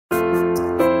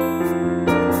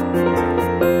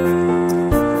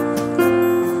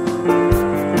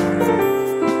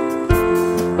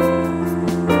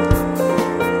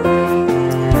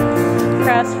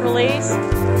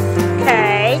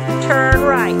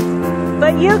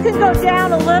But you can go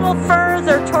down a little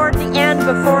further toward the end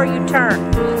before you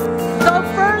turn. Go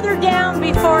further down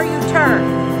before you turn.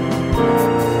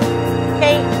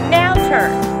 Okay, now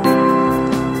turn.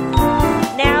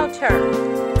 Now turn.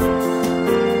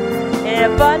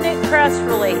 An abundant crest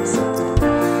release.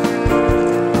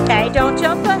 Okay, don't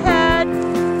jump ahead.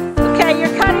 Okay,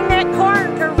 you're cutting that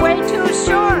corner way too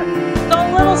short. Go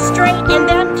a little straight and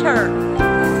then turn.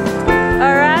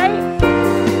 Alright?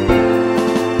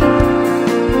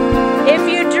 If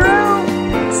you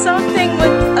drew something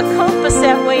with a compass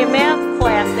that way in math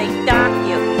class, they dock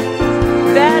you.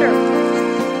 Better.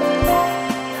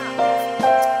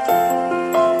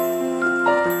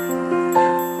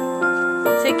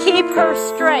 So keep her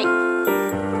straight.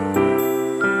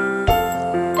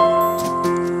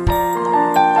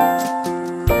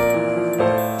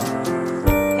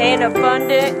 An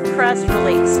abundant crest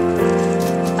release.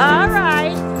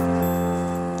 Alright.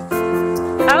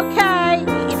 Okay.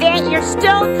 That you're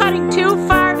still cutting too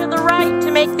far to the right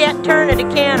to make that turn at a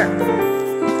canter.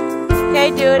 Okay,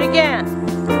 do it again.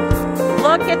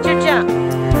 Look at your jump.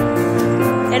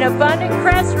 An abundant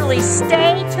crest release.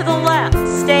 Stay to the left.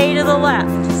 Stay to the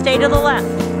left. Stay to the left.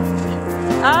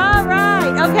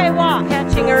 Alright. Okay, walk.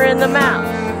 Catching her in the mouth.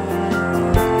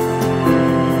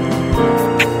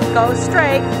 Go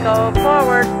straight, go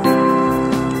forward.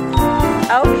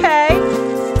 Okay.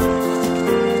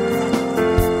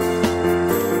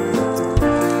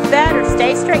 Better,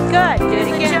 stay straight, good. Do it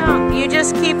again. Jump. You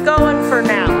just keep going for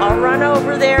now. I'll run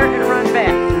over there and run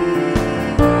back.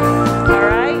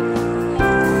 Alright?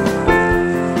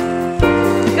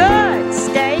 Good.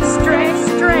 Stay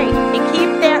straight, and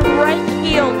keep that right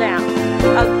heel down.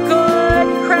 A good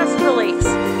crest release.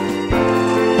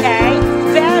 Okay?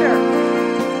 Better.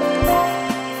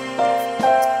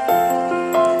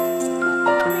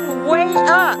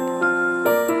 Up.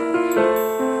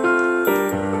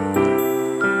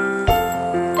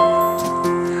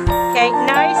 Okay,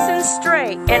 nice and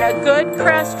straight, and a good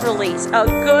crest release. A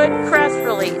good crest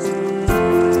release.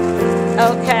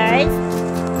 Okay.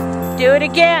 Do it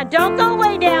again. Don't go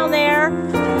way down there.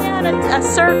 And a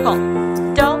circle.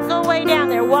 Don't go way down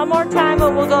there. One more time,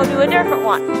 but we'll go do a different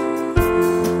one.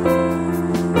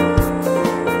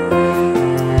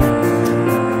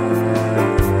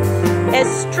 As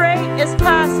straight as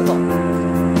possible.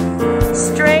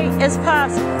 Straight as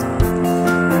possible.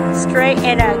 Straight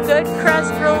and a good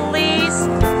crest release.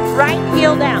 Right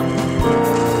heel down.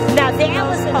 Now that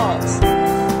was pulse.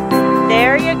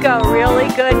 There you go. Really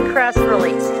good crest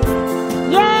release.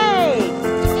 Yay!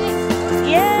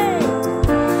 Yay!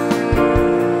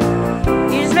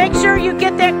 You just make sure you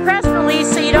get that crest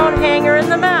release so you don't hang her in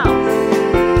the mouth.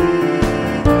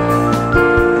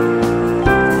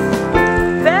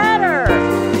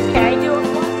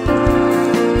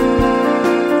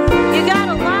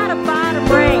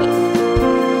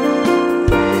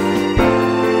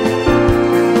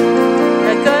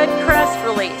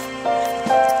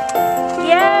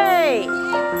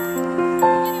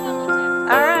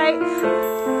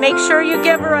 Make sure you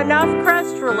give her enough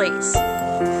crest release.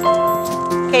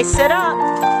 Okay, sit up.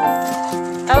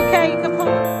 Okay, you can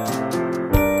pull.